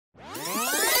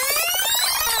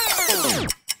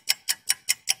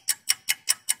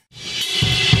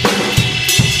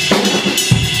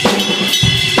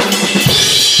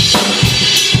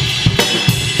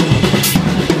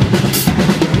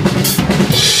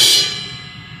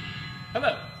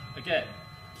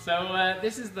So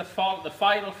this is the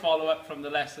final follow-up from the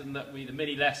lesson that the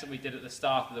mini lesson we did at the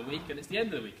start of the week, and it's the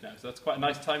end of the week now, so that's quite a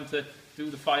nice time to do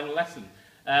the final lesson.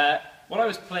 What I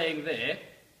was playing there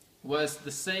was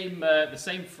the same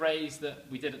phrase that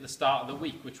we did at the start of the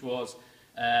week, which was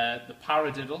the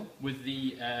paradiddle with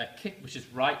the kick, which is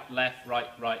right, left, right,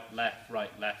 right, left,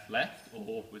 right, left, left,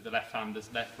 or with the left-handers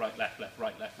left, right, left, left,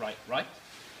 right, left, right, right.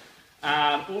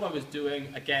 And all I was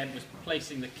doing, again, was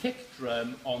placing the kick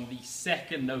drum on the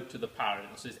second note of the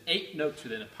paradiddle. So there's 8 notes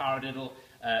within a paradiddle.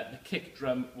 The kick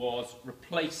drum was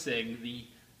replacing the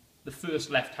first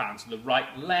left hand. So the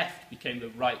right, left became the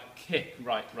right kick,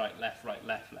 right, right, left,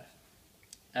 left.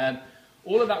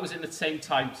 All of that was in the same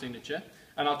time signature.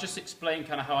 And I'll just explain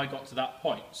kind of how I got to that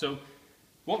point. So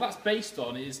what that's based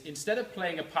on is, instead of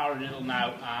playing a paradiddle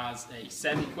now as a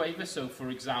semiquaver, so for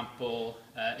example,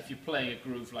 if you're playing a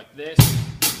groove like this,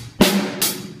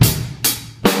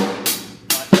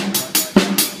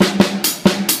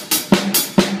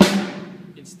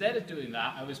 instead of doing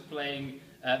that, I was playing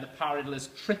the paradiddle as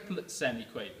triplet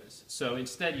semiquavers. So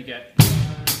instead you get...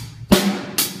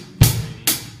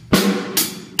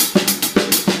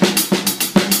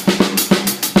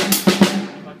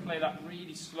 If I play that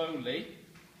really slowly,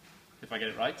 if I get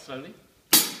it right, slowly.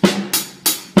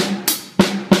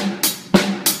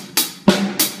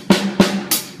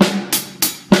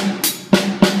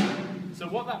 So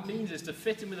what that means is, to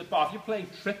fit in with a bar, if you're playing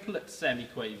triplet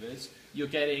semiquavers, you're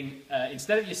getting,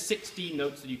 instead of your 16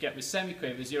 notes that you get with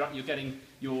semiquavers, you're getting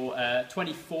your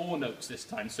 24 notes this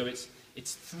time. So it's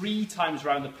 3 times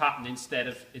around the pattern instead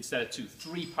of 2,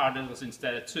 3 paradiddles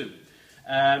instead of 2.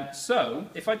 So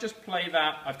if I just play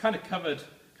that, I've kind of covered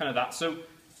that. So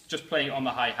just playing it on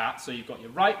the hi-hat, so you've got your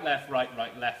right, left, right,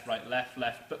 right, left, right, left,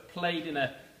 left, but played in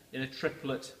a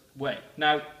triplet way.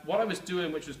 Now, what I was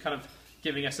doing, which was kind of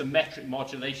giving us a metric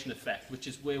modulation effect, which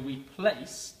is where we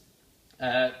place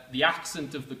the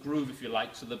accent of the groove, if you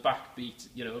like, so the backbeat,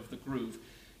 of the groove,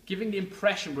 giving the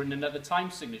impression we're in another time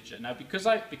signature. Now, because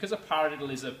a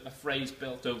paradiddle is a phrase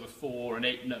built over 4 and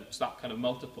 8 notes, that kind of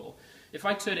multiple, if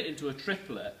I turn it into a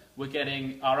triplet, we're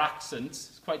getting our accents.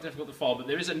 It's quite difficult to follow, but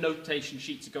there is a notation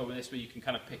sheet to go with this where you can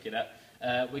kind of pick it up.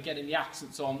 We're getting the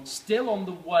accents still on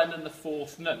the 1 and the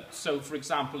 4th note. So, for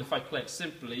example, if I play it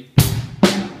simply,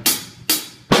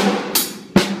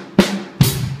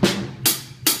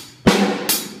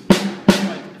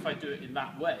 if I do it in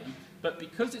that way, but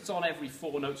because it's on every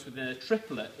 4 notes within a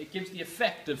triplet, it gives the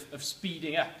effect of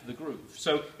speeding up the groove.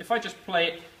 So if I just play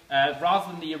it, rather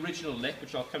than the original lick,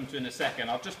 which I'll come to in a second,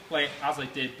 I'll just play it as I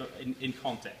did, but in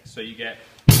context. So you get...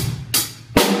 So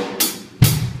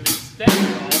instead of...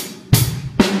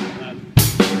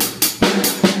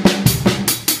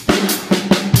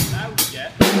 now we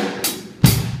get...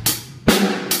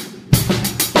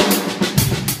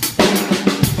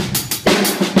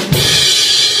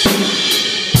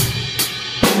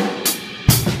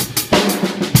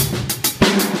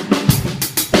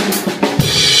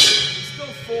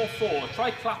 Try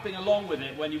clapping along with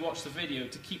it when you watch the video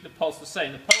to keep the pulse the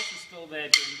same. The pulse is still there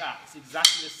doing that. It's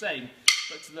exactly the same.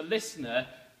 But to the listener,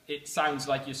 it sounds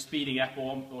like you're speeding up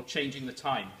or changing the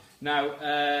time. Now,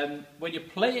 when you're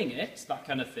playing it, that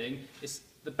kind of thing,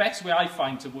 the best way I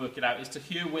find to work it out is to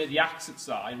hear where the accents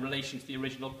are in relation to the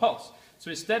original pulse.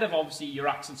 So instead of obviously your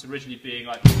accents originally being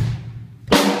like...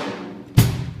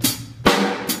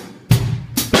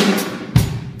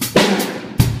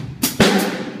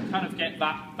 kind of get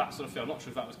that sort of feel. I'm not sure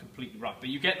if that was completely right, but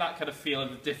you get that kind of feel of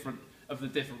the different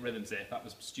rhythms there. That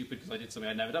was stupid because I did something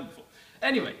I'd never done before.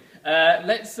 Anyway,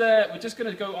 we're just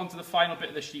going to go on to the final bit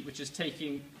of the sheet, which is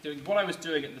doing what I was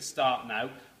doing at the start now,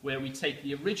 where we take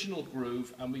the original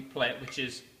groove and we play it, which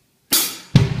is the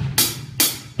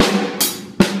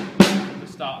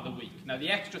start of the week. Now, the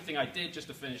extra thing I did, just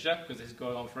to finish up, because this is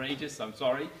going on for ages, so I'm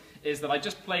sorry, is that I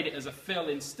just played it as a fill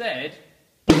instead.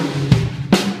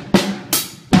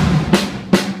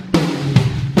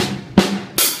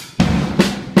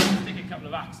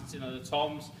 Of accents in other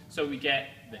toms, so we get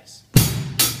this.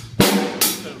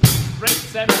 So, break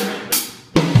semiquaver.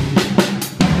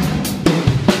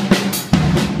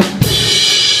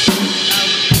 Now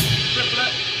we get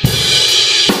triplet.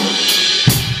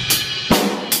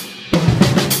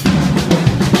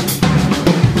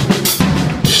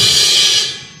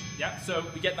 Yeah, so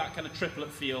we get that kind of triplet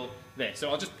feel there.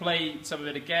 So I'll just play some of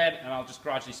it again, and I'll just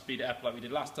gradually speed it up like we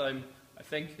did last time. I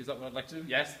think. Is that what I'd like to do?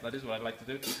 Yes, that is what I'd like to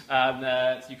do.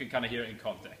 So you can kind of hear it in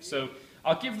context. So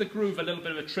I'll give the groove a little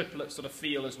bit of a triplet sort of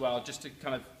feel as well, just to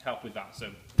kind of help with that.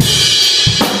 So.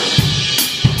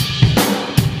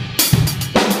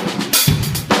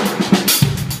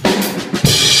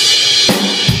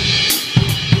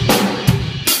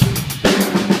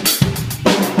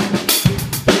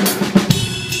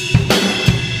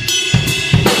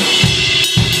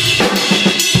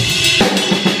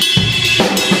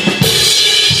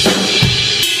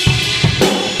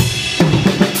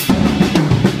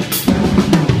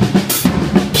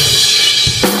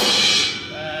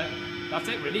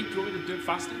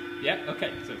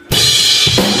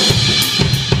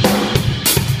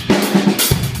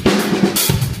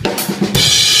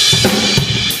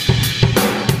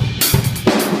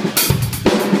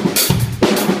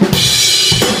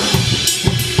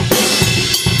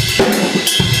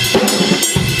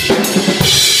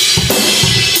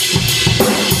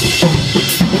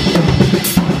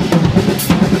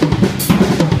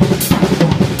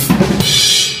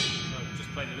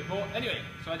 bit more. Anyway,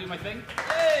 shall I do my thing?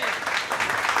 Yay!